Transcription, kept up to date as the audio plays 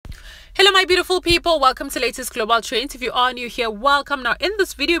Hello my beautiful people, welcome to latest global trends. If you are new here, welcome. Now in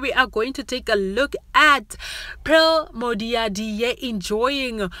this video we are going to take a look at Pearl Modiadie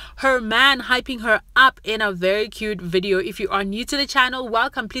enjoying her man, hyping her up in a very cute video. If you are new to the channel,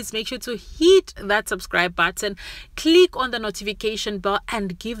 welcome. Please make sure to hit that subscribe button, click on the notification bell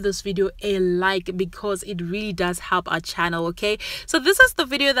and give this video a like because it really does help our channel. Okay, so this is the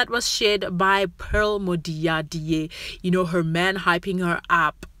video that was shared by Pearl Modiadie, her man hyping her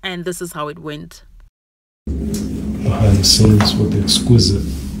up. And this is how it went. Behind the scenes with the exquisite,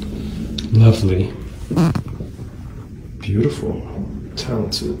 lovely, beautiful,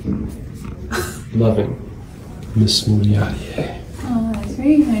 talented, loving Miss Modiadie. Oh, that's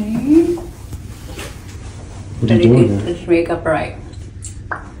very honey. What are you doing there? Let's make up right.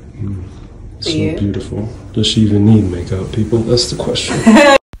 So beautiful. Does she even need makeup, people? That's the question.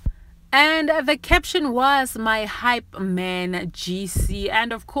 And the caption was "My hype man GC,"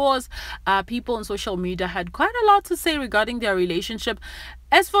 and of course people on social media had quite a lot to say regarding their relationship.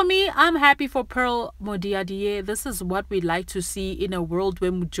 As for me, I'm happy for Pearl Modiadie. This is what we like to see in a world where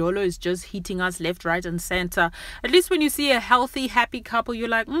Mujolo is just hitting us left, right and center. At least when you see a healthy, happy couple, you're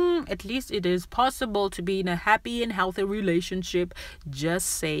like, at least it is possible to be in a happy and healthy relationship. Just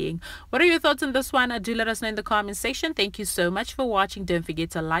saying. What are your thoughts on this one? Do let us know in the comment section. Thank you so much for watching. Don't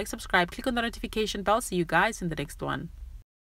forget to like, subscribe, click on the notification bell. See you guys in the next one.